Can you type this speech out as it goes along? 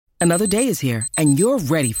Another day is here, and you're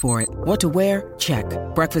ready for it. What to wear? Check.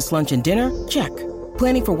 Breakfast, lunch, and dinner? Check.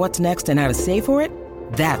 Planning for what's next and how to save for it?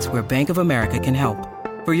 That's where Bank of America can help.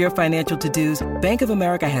 For your financial to-dos, Bank of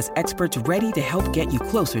America has experts ready to help get you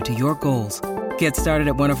closer to your goals. Get started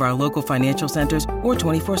at one of our local financial centers or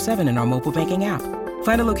 24/7 in our mobile banking app.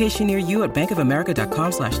 Find a location near you at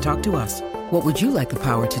bankofamerica.com/talktous. What would you like the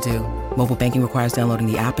power to do? Mobile banking requires downloading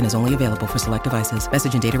the app and is only available for select devices.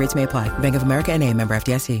 Message and data rates may apply. Bank of America N.A., member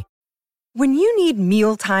FDIC. When you need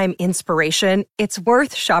mealtime inspiration, it's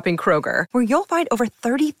worth shopping Kroger, where you'll find over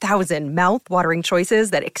 30,000 mouth-watering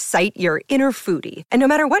choices that excite your inner foodie. And no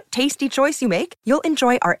matter what tasty choice you make, you'll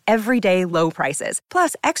enjoy our everyday low prices,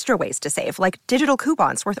 plus extra ways to save, like digital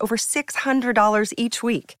coupons worth over $600 each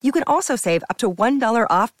week. You can also save up to $1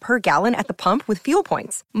 off per gallon at the pump with fuel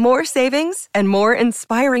points. More savings and more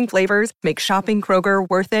inspiring flavors make shopping Kroger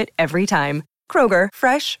worth it every time. Kroger,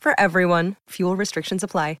 fresh for everyone. Fuel restrictions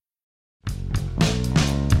apply.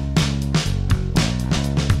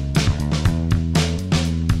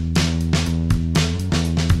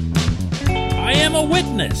 I am a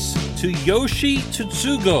witness to Yoshi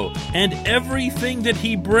Tsutsugo and everything that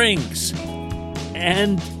he brings.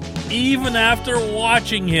 And even after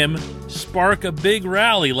watching him spark a big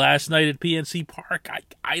rally last night at PNC Park,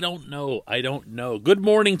 I don't know. Good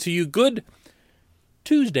morning to you. Good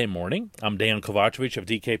Tuesday morning. I'm Dan Kovacevic of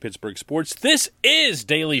DK Pittsburgh Sports. This is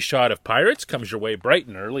Daily Shot of Pirates. Comes your way bright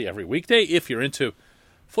and early every weekday. If you're into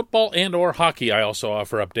football and or hockey, I also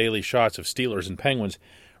offer up daily shots of Steelers and Penguins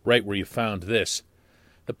right where you found this.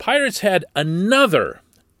 The Pirates had another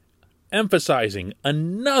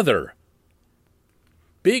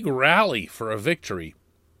big rally for a victory,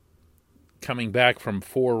 coming back from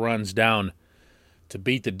 4 runs down to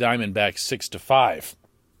beat the Diamondbacks 6-5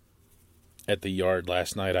 at the Yard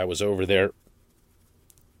last night. I was over there,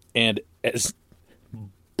 and as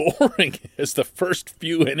boring as the first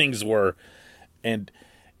few innings were, and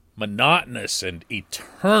monotonous and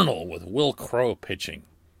eternal with Will Crowe pitching,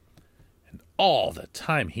 and all the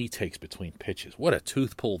time he takes between pitches, what a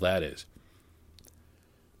tooth pull that is.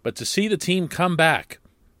 But to see the team come back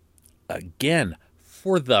again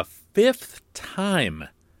for the 5th time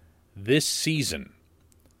this season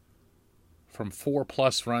from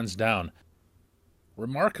 4+ runs down.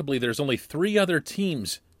 Remarkably, there's only 3 other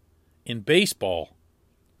teams in baseball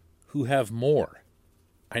who have more.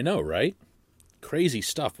 I know, right? Crazy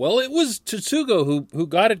stuff. Well, it was Tsutsugo who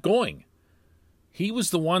got it going. He was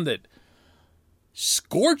the one that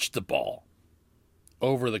scorched the ball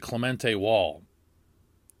over the Clemente wall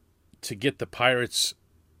to get the Pirates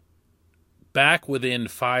back within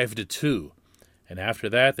 5-2. And after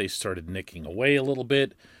that, they started nicking away a little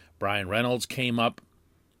bit. Brian Reynolds came up,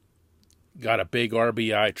 got a big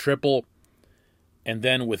RBI triple, and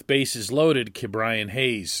then with bases loaded, Ke'Bryan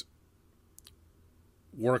Hayes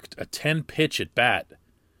worked a 10-pitch at bat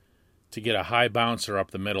to get a high bouncer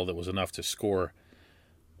up the middle that was enough to score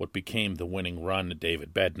what became the winning run to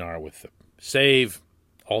David Bednar with the save,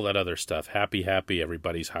 all that other stuff. Happy,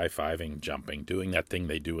 everybody's high-fiving, jumping, doing that thing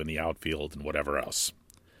they do in the outfield and whatever else.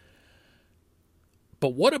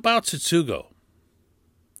 But what about Tsutsugo?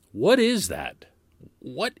 What is that?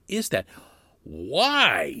 What is that?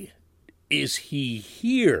 Why is he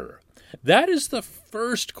here? That is the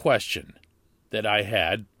first question that I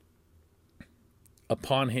had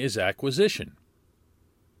upon his acquisition.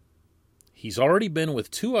 He's already been with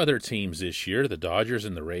 2 other teams this year, the Dodgers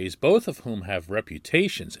and the Rays, both of whom have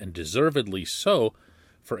reputations, and deservedly so,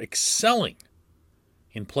 for excelling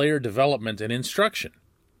in player development and instruction.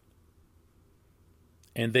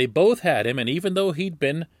 And they both had him, and even though he'd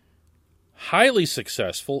been highly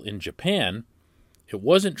successful in Japan, it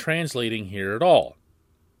wasn't translating here at all.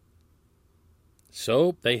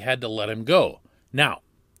 So they had to let him go. Now,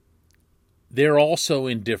 they're also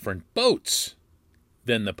in different boats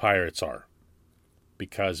than the Pirates are,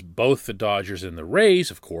 because both the Dodgers and the Rays,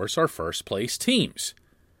 of course, are first-place teams.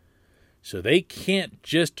 So they can't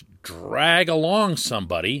just drag along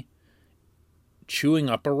somebody chewing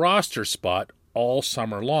up a roster spot all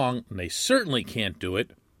summer long, and they certainly can't do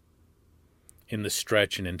it in the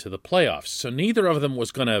stretch and into the playoffs. So neither of them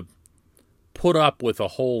was going to put up with a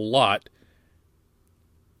whole lot,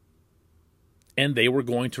 and they were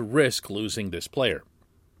going to risk losing this player.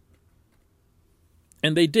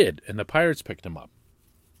 And they did, and the Pirates picked him up.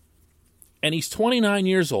 And he's 29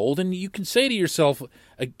 years old, and you can say to yourself,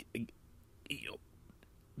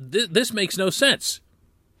 this makes no sense.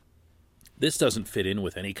 This doesn't fit in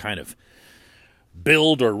with any kind of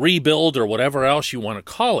build or rebuild or whatever else you want to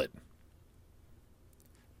call it.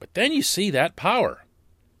 But then you see that power.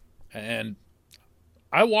 And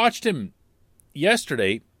I watched him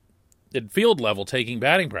yesterday at field level taking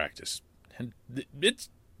batting practice. And it's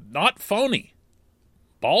not phony.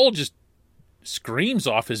 Ball just screams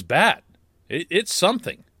off his bat. It's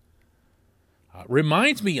something.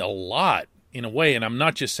 Reminds me a lot, in a way, and I'm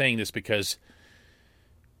not just saying this because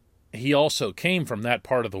he also came from that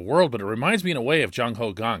part of the world, but it reminds me in a way of Jung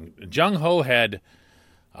Ho Kang. Jung Ho had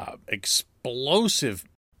explosive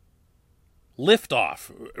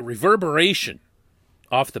liftoff, reverberation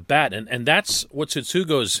off the bat, and that's what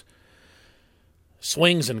Tsutsugo's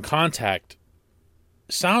swings and contact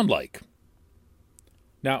sound like.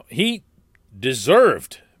 Now, he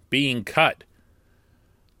deserved being cut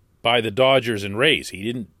by the Dodgers and Rays. He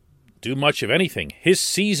didn't do much of anything. His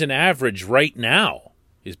season average right now,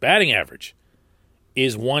 his batting average,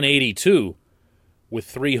 is 182 with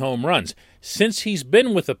 3 home runs. Since he's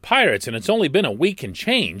been with the Pirates, and it's only been a week and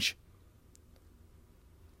change,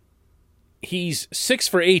 he's 6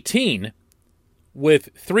 for 18 with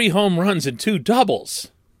 3 home runs and 2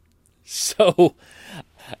 doubles. So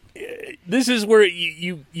this is where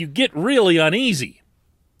you get really uneasy,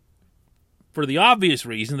 for the obvious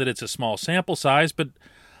reason that it's a small sample size, but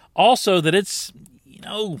also that it's,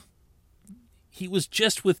 he was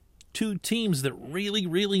just with 2 teams that really,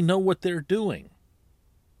 really know what they're doing.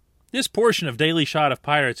 This portion of Daily Shot of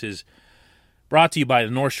Pirates is brought to you by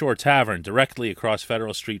the North Shore Tavern, directly across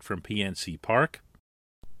Federal Street from PNC Park.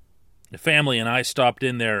 The family and I stopped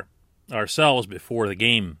in there ourselves before the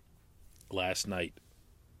game last night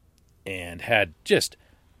and had just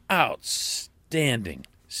outstanding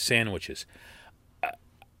sandwiches.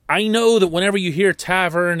 I know that whenever you hear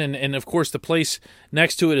tavern, and of course the place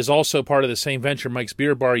next to it is also part of the same venture, Mike's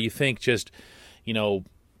Beer Bar, you think just,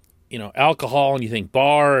 alcohol, and you think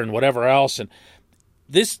bar and whatever else. And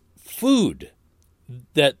this food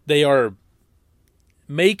that they are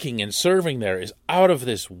making and serving there is out of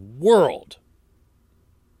this world.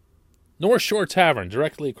 North Shore Tavern,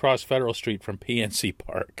 directly across Federal Street from PNC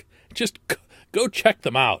Park. Just go check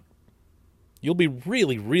them out. You'll be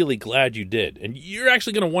really, really glad you did. And you're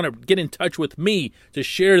actually going to want to get in touch with me to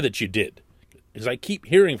share that you did. Because I keep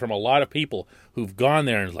hearing from a lot of people who've gone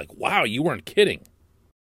there and it's like, wow, you weren't kidding.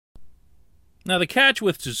 Now, the catch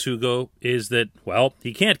with Tsutsugo is that, well,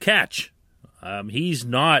 he can't catch. He's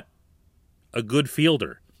not a good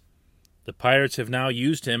fielder. The Pirates have now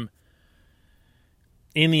used him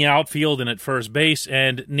in the outfield and at first base,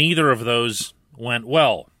 and neither of those went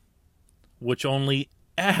well, which only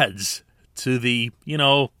adds to the,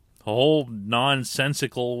 whole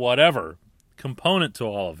nonsensical whatever component to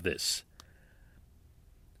all of this.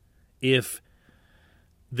 If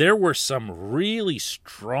there were some really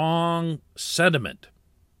strong sentiment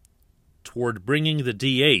toward bringing the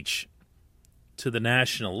DH to the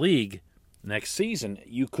National League next season,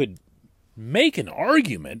 you could make an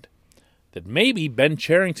argument that maybe Ben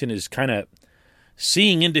Cherington is kind of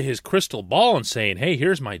seeing into his crystal ball and saying, hey,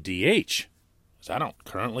 here's my DH. Because I don't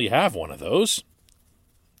currently have one of those.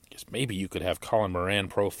 I guess maybe you could have Colin Moran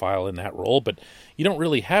profile in that role, but you don't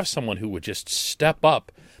really have someone who would just step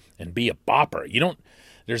up and be a bopper.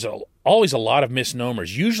 There's always a lot of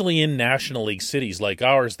misnomers, usually in National League cities like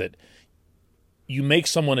ours, that you make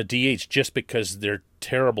someone a DH just because they're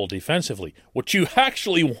terrible defensively. What you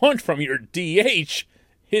actually want from your DH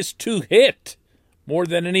is to hit more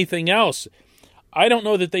than anything else. I don't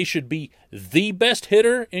know that they should be the best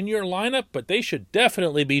hitter in your lineup, but they should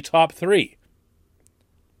definitely be top 3.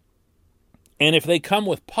 And if they come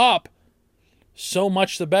with pop, so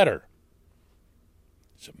much the better.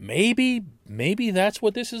 So maybe that's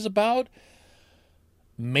what this is about.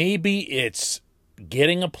 Maybe it's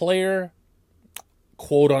getting a player,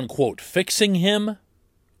 quote unquote, fixing him,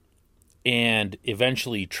 and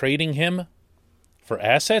eventually trading him for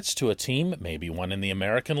assets to a team, maybe one in the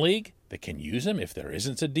American League, that can use him if there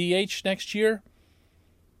isn't a DH next year.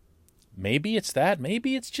 Maybe it's that.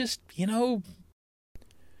 Maybe it's just,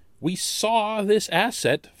 we saw this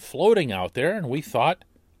asset floating out there and we thought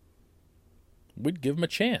we'd give him a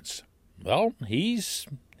chance. Well, he's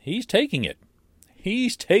taking it.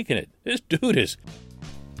 He's taking it. This dude is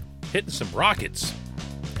hitting some rockets.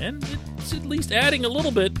 And it's at least adding a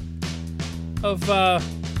little bit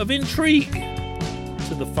of intrigue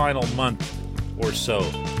to the final month or so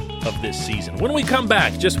of this season. When we come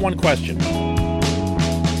back, just one question.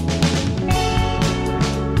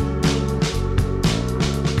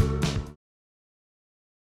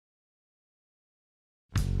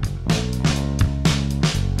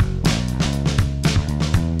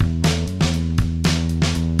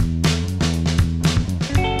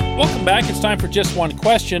 Welcome back. It's time for just one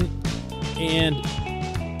question. And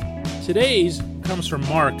today's comes from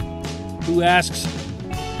Mark, who asks,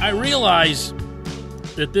 I realize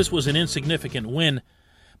that this was an insignificant win.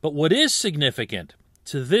 But what is significant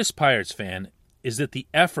to this Pirates fan is that the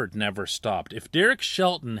effort never stopped. If Derek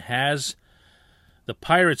Shelton has the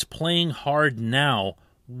Pirates playing hard now,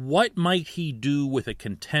 what might he do with a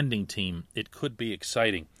contending team? It could be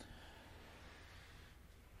exciting.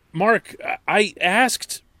 Mark, I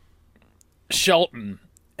asked Shelton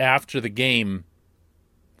after the game.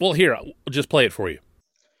 Well, here, I'll just play it for you.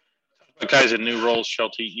 Guys in new roles,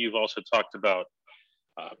 Shelty, you've also talked about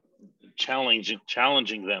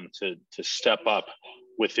challenging them to step up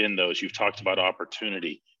within those. You've talked about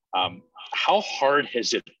opportunity. How hard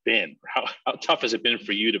has it been? How tough has it been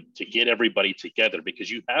for you to get everybody together?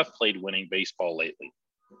 Because you have played winning baseball lately.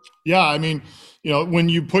 Yeah, I mean, when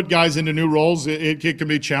you put guys into new roles, it can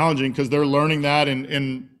be challenging because they're learning that.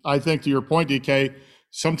 And I think to your point, DK,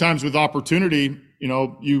 sometimes with opportunity,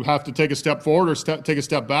 you have to take a step forward or take a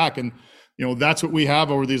step back. And, that's what we have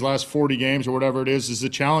over these last 40 games or whatever it is a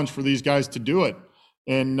challenge for these guys to do it.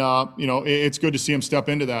 And, it's good to see them step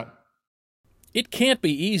into that. It can't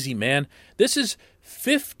be easy, man. This is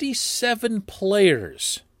 57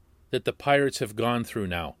 players that the Pirates have gone through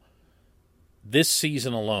now. This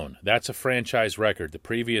season alone. That's a franchise record. The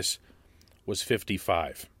previous was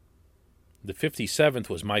 55. The 57th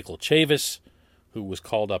was Michael Chavis, who was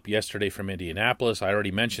called up yesterday from Indianapolis. I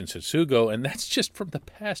already mentioned Tsutsugo, and that's just from the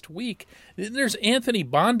past week. There's Anthony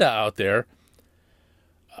Banda out there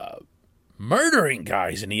murdering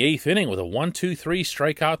guys in the 8th inning with a 1-2-3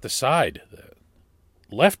 strike out the side. The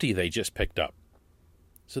lefty they just picked up.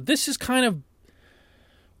 So this is kind of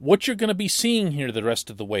what you're going to be seeing here the rest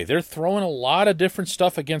of the way. They're throwing a lot of different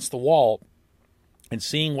stuff against the wall and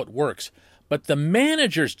seeing what works. But the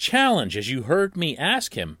manager's challenge, as you heard me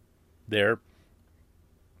ask him there,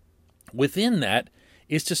 within that,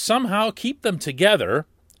 is to somehow keep them together,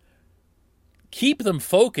 keep them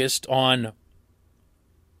focused on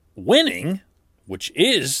winning, which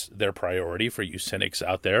is their priority for you cynics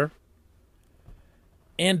out there,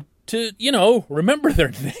 and to, remember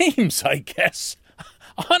their names, I guess.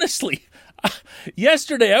 Honestly,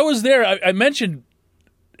 yesterday I was there. I mentioned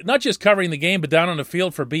not just covering the game, but down on the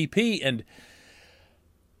field for BP, and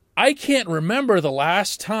I can't remember the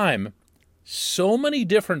last time so many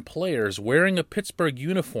different players wearing a Pittsburgh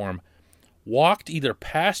uniform walked either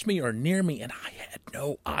past me or near me, and I had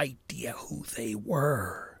no idea who they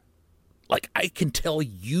were. Like, I can tell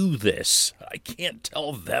you this. I can't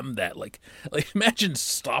tell them that. Like imagine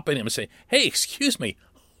stopping him and saying, "Hey, excuse me,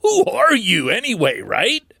 who are you anyway,"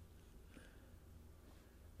 right?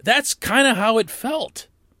 That's kind of how it felt.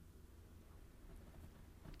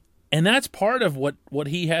 And that's part of what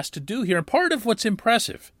he has to do here, and part of what's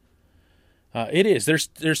impressive. It is.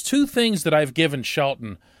 There's two things that I've given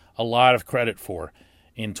Shelton a lot of credit for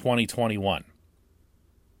in 2021.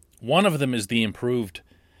 One of them is the improved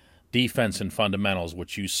defense and fundamentals,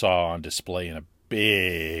 which you saw on display in a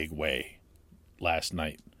big way last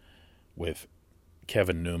night with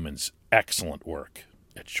Kevin Newman's excellent work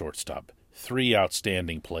at shortstop. 3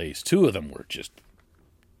 outstanding plays. 2 of them were just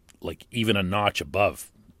like even a notch above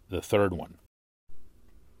the third one.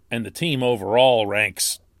 And the team overall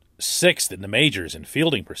ranks 6th in the majors in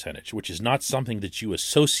fielding percentage, which is not something that you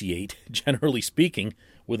associate, generally speaking,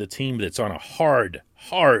 with a team that's on a hard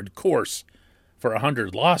course for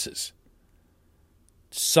 100 losses.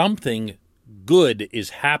 Something good is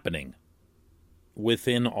happening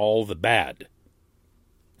within all the bad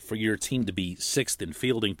for your team to be 6th in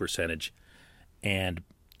fielding percentage and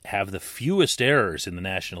have the fewest errors in the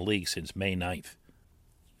National League since May 9th.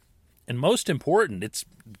 And most important, it's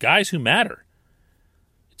guys who matter.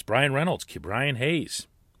 It's Brian Reynolds, Ke'Bryan Hayes.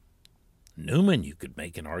 Newman, you could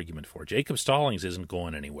make an argument for. Jacob Stallings isn't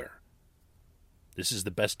going anywhere. This is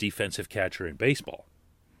the best defensive catcher in baseball.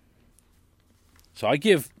 So I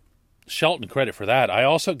give Shelton credit for that. I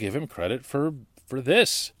also give him credit for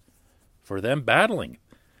this, for them battling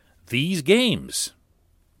these games.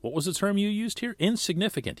 What was the term you used here?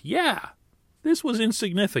 Insignificant. Yeah, this was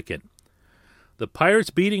insignificant. The Pirates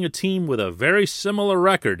beating a team with a very similar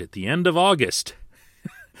record at the end of August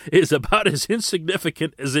is about as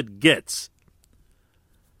insignificant as it gets.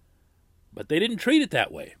 But they didn't treat it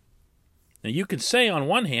that way. Now you can say on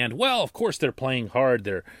one hand, well, of course they're playing hard.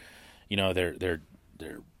 They're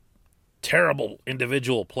terrible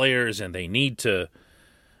individual players, and they need to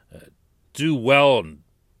do well and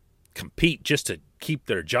compete just to keep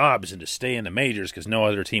their jobs and to stay in the majors because no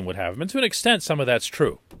other team would have them. And to an extent, some of that's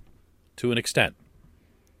true. To an extent.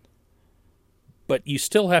 But you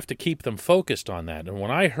still have to keep them focused on that. And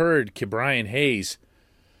when I heard Ke'Bryan Hayes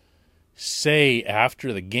say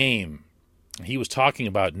after the game, he was talking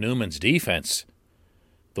about Newman's defense,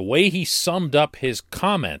 the way he summed up his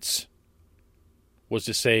comments was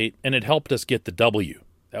to say, and it helped us get the W.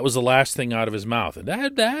 That was the last thing out of his mouth. And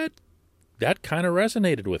that kind of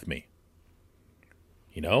resonated with me.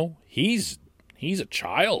 You know, he's a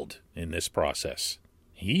child in this process.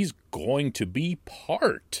 He's going to be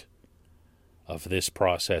part of this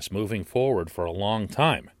process moving forward for a long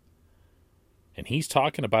time. And he's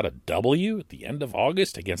talking about a W at the end of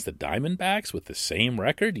August against the Diamondbacks with the same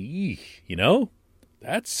record. You know,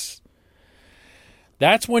 that's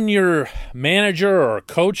when your manager or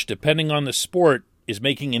coach, depending on the sport, is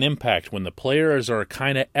making an impact, when the players are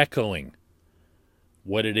kind of echoing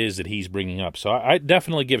what it is that he's bringing up. So I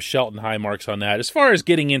definitely give Shelton high marks on that. As far as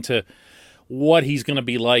getting into what he's going to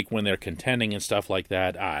be like when they're contending and stuff like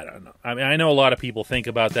that, I don't know. I mean, I know a lot of people think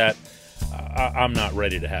about that. I'm not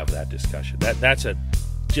ready to have that discussion. That's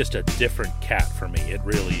just a different cat for me. It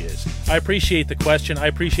really is. I appreciate the question. I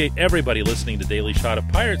appreciate everybody listening to Daily Shot of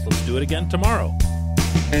Pirates. Let's do it again tomorrow.